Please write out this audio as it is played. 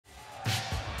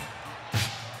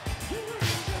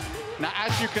Now,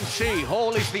 as you can see,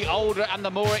 Hall is the older and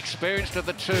the more experienced of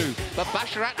the two, but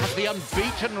Basharat has the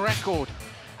unbeaten record.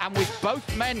 And with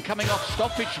both men coming off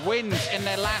stoppage wins in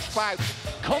their last bout,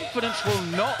 confidence will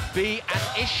not be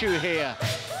an issue here.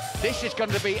 This is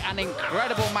going to be an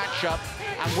incredible matchup,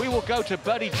 and we will go to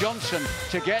Buddy Johnson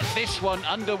to get this one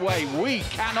underway. We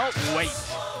cannot wait.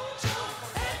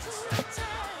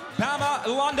 BAMMA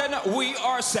London, we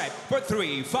are set for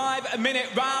 3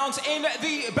 5-minute rounds in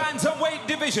the bantamweight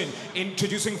division.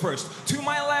 Introducing first, to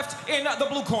my left in the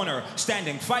blue corner,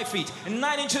 standing 5 feet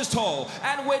 9 inches tall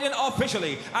and weighing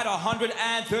officially at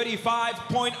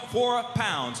 135.4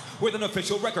 pounds with an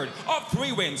official record of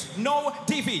 3 wins, no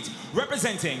defeats.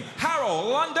 Representing Harrow,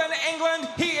 London, England,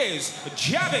 he is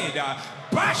Javid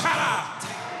Basharat.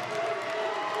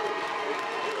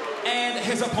 And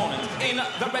his opponent in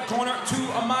the red corner to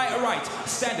my right,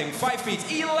 standing 5 feet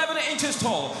 11 inches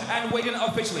tall and weighing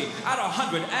officially at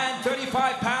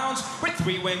 135 pounds with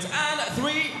 3 wins and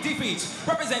 3 defeats.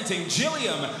 Representing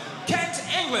Gilliam, Kent,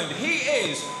 England, he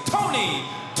is Tony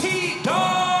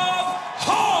T-Dogg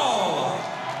Hall.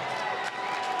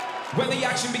 When the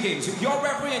action begins, your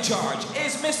referee in charge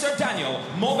is Mr. Daniel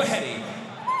Mulvahedi.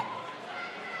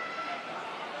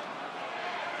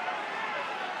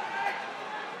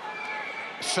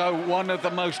 So one of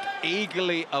the most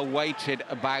eagerly awaited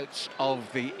bouts of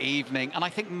the evening. And I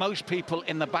think most people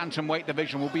in the bantamweight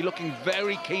division will be looking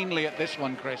very keenly at this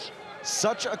one, Chris.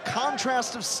 Such a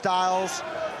contrast of styles,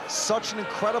 such an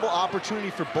incredible opportunity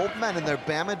for both men in their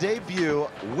BAMMA debut.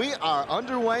 We are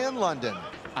underway in London.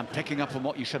 And picking up on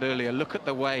what you said earlier, look at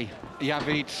the way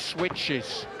Javid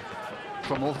switches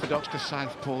from orthodox to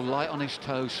southpaw, light on his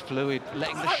toes, fluid,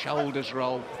 letting the shoulders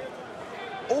roll.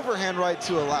 Overhand right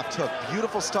to a left hook.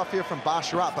 Beautiful stuff here from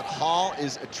Basharat, but Hall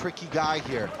is a tricky guy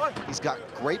here. He's got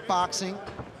great boxing,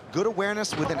 good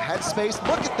awareness within headspace.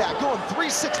 Look at that, going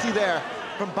 360 there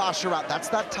from Basharat. That's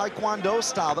that Taekwondo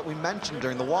style that we mentioned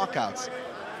during the walkouts.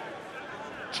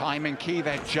 Timing key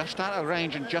there, just out of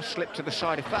range and just slipped to the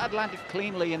side. If that had landed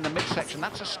cleanly in the midsection,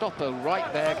 that's a stopper right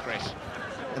there, Chris.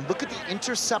 And look at the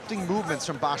intercepting movements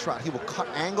from Basharat. He will cut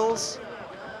angles,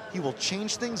 he will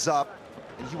change things up,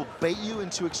 and he will bait you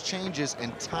into exchanges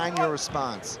and time your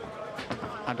response.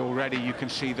 And already you can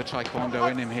see the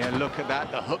Taekwondo in him here. Look at that,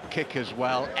 the hook kick as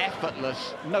well,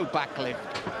 effortless, no backlift.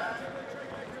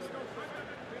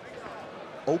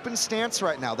 Open stance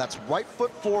right now. That's right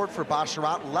foot forward for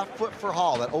Basharat, left foot for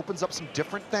Hall. That opens up some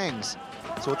different things.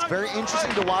 So it's very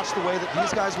interesting to watch the way that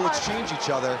these guys will exchange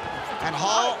each other. And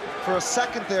Hall, for a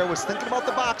second there, was thinking about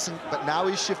the boxing, but now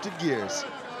he's shifted gears.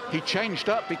 He changed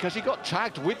up because he got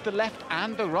tagged with the left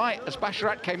and the right as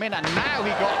Basharat came in, and now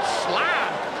he got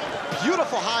slammed.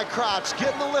 Beautiful high crotch,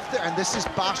 getting the lift there, and this is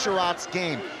Basharat's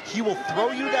game. He will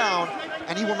throw you down,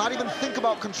 and he will not even think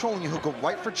about controlling you. He'll go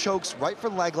right for chokes, right for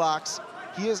leg locks.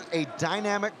 He is a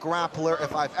dynamic grappler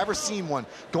if I've ever seen one.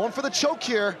 Going for the choke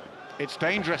here. It's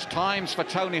dangerous times for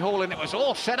Tony Hall, and it was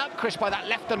all set up, Chris, by that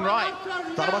left and right.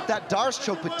 Thought about that Dars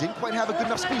choke, but didn't quite have a good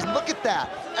enough speed. Look at that,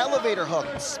 elevator hook,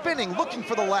 spinning, looking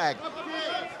for the leg.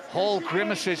 Hall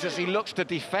grimaces as he looks to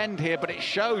defend here, but it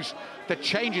shows the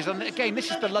changes. And again, this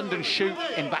is the London shoot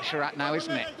in Basharat now,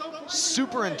 isn't it?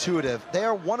 Super intuitive. They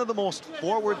are one of the most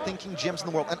forward-thinking gyms in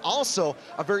the world, and also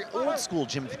a very old-school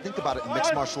gym, if you think about it, in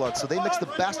mixed martial arts. So they mix the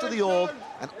best of the old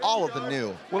and all of the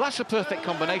new. Well, that's a perfect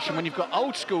combination. When you've got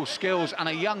old-school skills and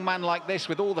a young man like this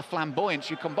with all the flamboyance,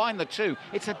 you combine the two,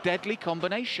 it's a deadly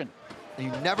combination. And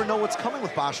you never know what's coming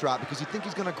with Basharat because you think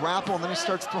he's going to grapple, and then he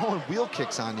starts throwing wheel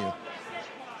kicks on you.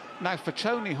 Now, for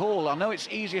Tony Hall, I know it's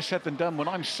easier said than done when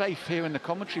I'm safe here in the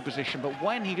commentary position, but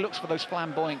when he looks for those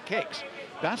flamboyant kicks,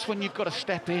 that's when you've got to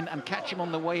step in and catch him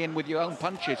on the way in with your own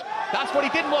punches. That's what he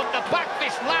didn't want. The back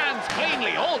fist lands cleanly.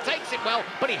 Hall takes it well,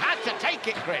 but he had to take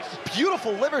it, Chris.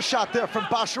 Beautiful liver shot there from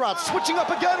Basharat, switching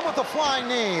up again with a flying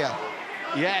knee.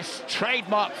 Yes,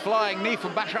 trademark flying knee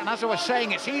from Basharat. And as I was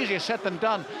saying, it's easier said than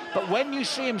done. But when you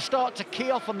see him start to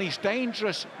key off on these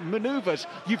dangerous maneuvers,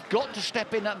 you've got to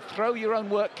step in and throw your own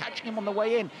work, catching him on the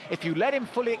way in. If you let him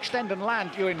fully extend and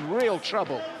land, you're in real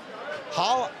trouble.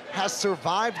 Hall has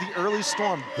survived the early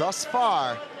storm thus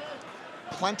far.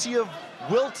 Plenty of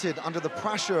wilted under the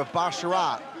pressure of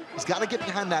Basharat. He's got to get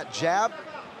behind that jab.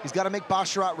 He's got to make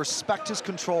Basharat respect his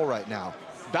control right now.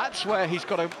 That's where he's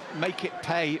got to make it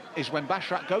pay, is when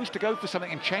Basharat goes to go for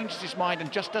something and changes his mind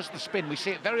and just does the spin. We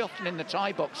see it very often in the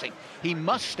Thai boxing. He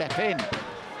must step in,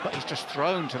 but he's just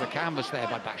thrown to the canvas there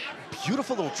by Basharat.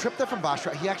 Beautiful little trip there from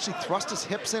Basharat. He actually thrust his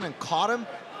hips in and caught him.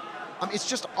 It's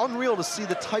just unreal to see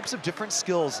the types of different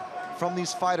skills from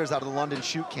these fighters out of the London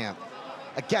shoot camp.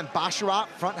 Again, Basharat,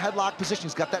 front headlock position.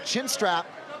 He's got that chin strap.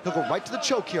 He'll go right to the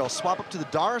choke here. He'll swap up to the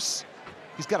Dars.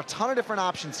 He's got a ton of different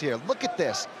options here. Look at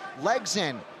this. Legs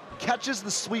in, catches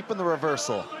the sweep and the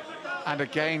reversal. And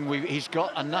again, he's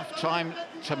got enough time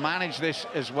to manage this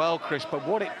as well, Chris. But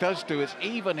what it does do is,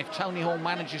 even if Tony Hall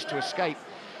manages to escape,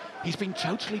 he's been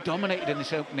totally dominated in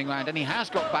this opening round, and he has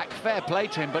got back. Fair play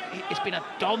to him, but it's been a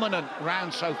dominant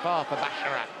round so far for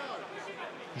Basharat.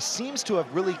 He seems to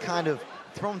have really kind of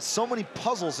thrown so many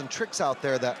puzzles and tricks out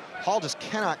there that Hall just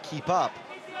cannot keep up.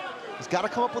 He's got to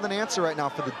come up with an answer right now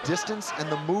for the distance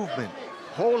and the movement.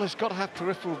 Hall has got to have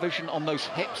peripheral vision on those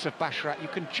hips of Basharat. You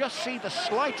can just see the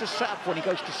slightest setup when he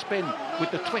goes to spin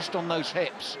with the twist on those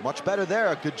hips. Much better there.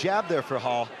 A good jab there for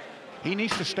Hall. He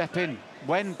needs to step in.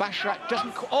 When Basharat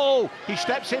doesn't... Oh, he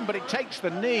steps in, but it takes the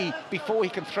knee before he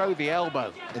can throw the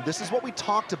elbow. And this is what we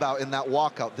talked about in that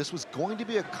walkout. This was going to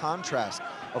be a contrast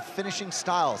of finishing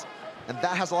styles. And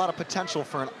that has a lot of potential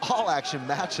for an all-action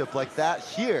matchup like that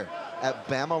here at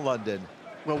BAMMA London.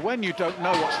 Well, when you don't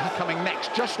know what's coming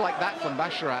next, just like that from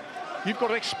Basharat, you've got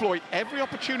to exploit every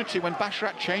opportunity when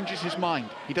Basharat changes his mind.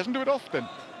 He doesn't do it often.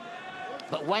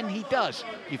 But when he does,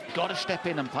 you've got to step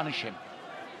in and punish him.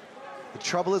 The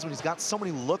trouble is when he's got so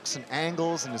many looks and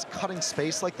angles and is cutting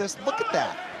space like this, look at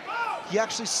that. He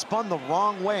actually spun the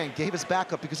wrong way and gave his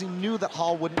back up because he knew that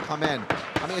Hall wouldn't come in.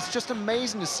 I mean, it's just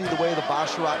amazing to see the way the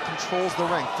Basharat controls the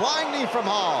ring. Flying knee from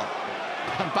Hall.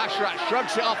 And Basharat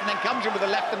shrugs it off and then comes in with the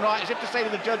left and right as if to say to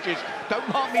the judges, don't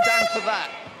mark me down for that.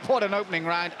 What an opening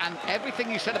round, and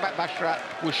everything you said about Basharat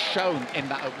was shown in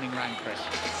that opening round, Chris.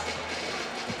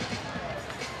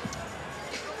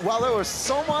 Well, there was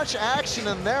so much action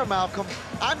in there, Malcolm.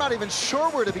 I'm not even sure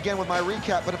where to begin with my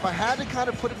recap, but if I had to kind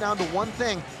of put it down to one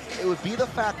thing, it would be the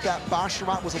fact that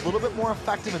Basharat was a little bit more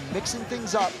effective in mixing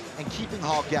things up and keeping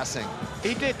Hall guessing.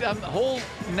 He did. Hall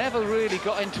never really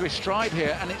got into his stride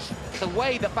here, and it's the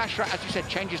way that Basharat, as you said,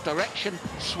 changes direction,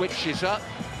 switches up.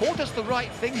 Hall does the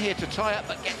right thing here to tie up,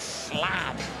 but gets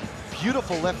slammed.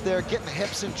 Beautiful lift there, getting the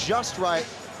hips in just right.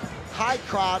 High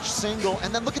crotch, single,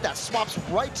 and then look at that, swaps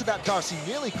right to that Darcy,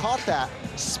 nearly caught that.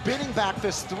 Spinning back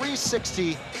fist,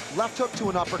 360, left hook to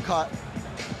an uppercut.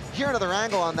 Here another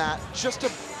angle on that, just a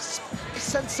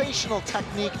sensational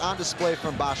technique on display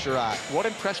from Basharat. What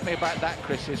impressed me about that,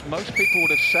 Chris, is most people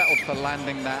would have settled for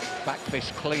landing that back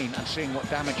fist clean and seeing what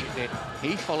damage it did.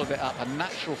 He followed it up, a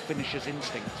natural finisher's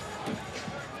instinct.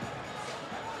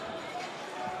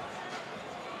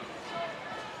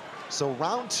 So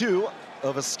round two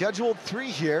of a scheduled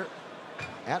 3 here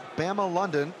at BAMMA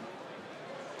London.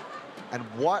 And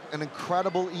what an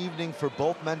incredible evening for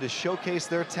both men to showcase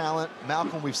their talent.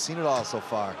 Malcolm, we've seen it all so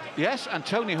far. Yes, and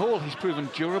Tony Hall, he's proven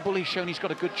durable. He's shown he's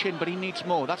got a good chin, but he needs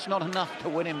more. That's not enough to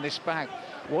win him this bout.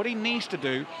 What he needs to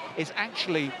do is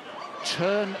actually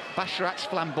turn Basharat's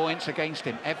flamboyance against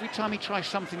him. Every time he tries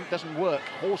something that doesn't work,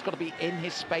 Hall's got to be in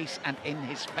his space and in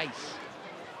his face.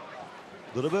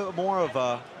 A little bit more of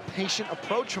a patient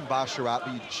approach from Basharat,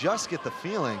 but you just get the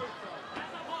feeling.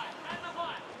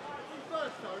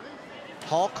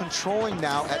 Hall controlling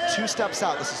now at 2 steps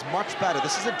out. This is much better.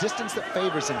 This is a distance that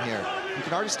favors him here. You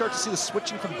can already start to see the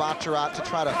switching from Basharat to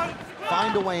try to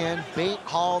find a way in, bait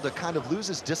Hall to kind of lose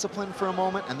his discipline for a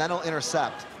moment, and then he'll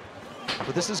intercept.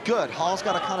 But this is good. Hall's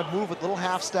got to kind of move with little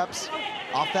half steps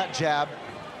off that jab.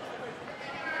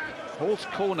 Hall's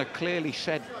corner clearly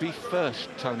said, be first,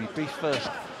 Tony, be first.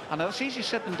 And that's easier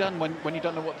said than done when you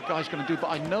don't know what the guy's going to do, but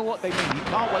I know what they mean. You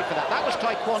can't wait for that. That was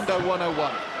Taekwondo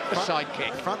 101, the side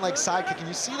kick. Front leg side kick, and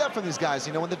you see that from these guys.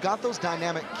 You know, when they've got those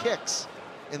dynamic kicks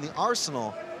in the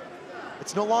arsenal,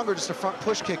 it's no longer just a front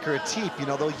push kick or a teep. You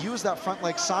know, they'll use that front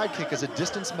leg side kick as a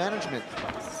distance management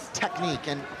technique,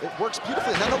 and it works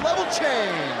beautifully. And then the level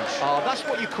change. Oh, that's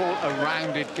what you call a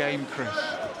rounded game, Chris.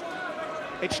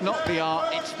 It's not the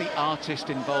art, it's the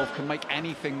artist involved can make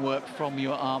anything work from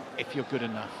your arm if you're good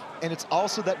enough. And it's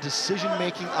also that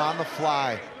decision-making on the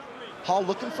fly. Hall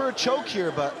looking for a choke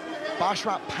here, but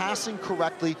Basharat passing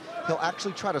correctly. He'll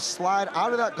actually try to slide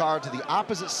out of that guard to the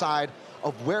opposite side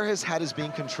of where his head is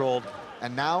being controlled,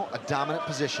 and now a dominant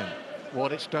position.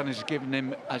 What it's done is given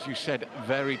him, as you said,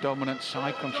 very dominant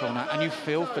side control now, and you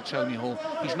feel for Tony Hall.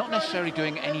 He's not necessarily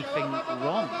doing anything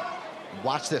wrong.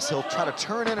 Watch this, he'll try to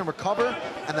turn in and recover,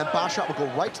 and then Basharat will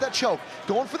go right to that choke.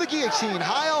 Going for the guillotine,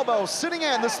 high elbow, sitting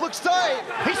in, this looks tight.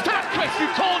 He's tapped, Chris, you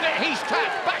called it, he's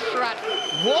tapped. Basharat,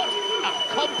 what a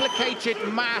complicated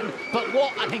man, but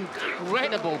what an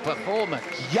incredible performance.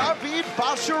 Javid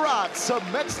Basharat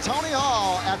submits Tony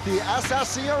Hall at the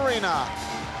SSE Arena.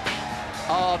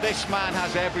 Oh, this man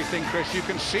has everything, Chris. You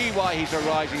can see why he's a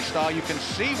rising star. You can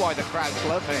see why the crowds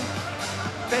love him.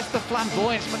 There's the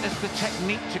flamboyance, but there's the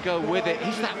technique to go with it.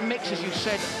 He's that mix, as you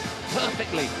said,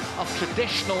 perfectly, of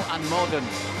traditional and modern.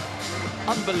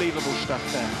 Unbelievable stuff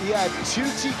there. He had 2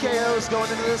 TKOs going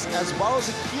into this, as well as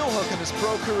a heel hook in his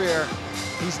pro career.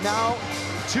 He's now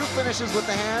 2 finishes with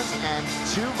the hands and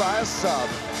 2 via sub.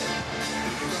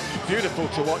 Beautiful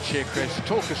to watch here, Chris.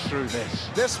 Talk us through this.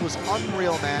 This was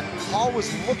unreal, man. Hall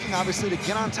was looking, obviously, to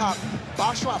get on top.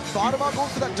 Basharat thought about going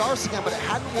for that Darce again, but it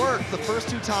hadn't worked the first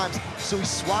 2 times, so he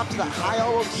swapped to that high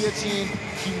elbow guillotine.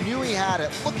 He knew he had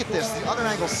it. Look at this. The other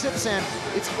angle sits in.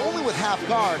 It's only with half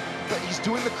guard, but he's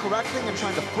doing the correct thing and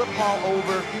trying to flip Hall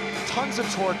over. Tons of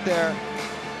torque there.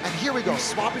 And here we go,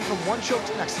 swapping from one choke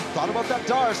to the next. He thought about that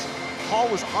Darce. Hall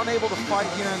was unable to fight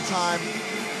here in time.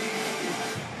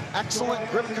 Excellent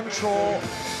grip control,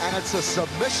 and it's a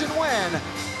submission win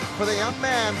for the young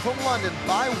man from London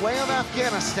by way of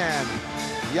Afghanistan,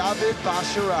 Javid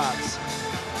Basharat.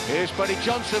 Here's Buddy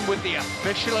Johnson with the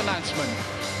official announcement.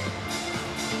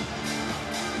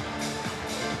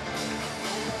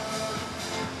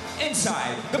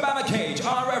 Inside the BAMMA cage,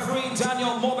 our referee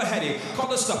Daniel Morbahedi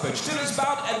called the stoppage to this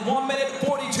bout at 1 minute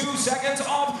 42 seconds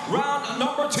of round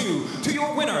number 2. To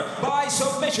your winner by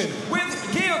submission with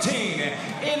guillotine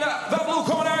in the blue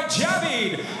corner,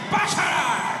 Javid Basharat.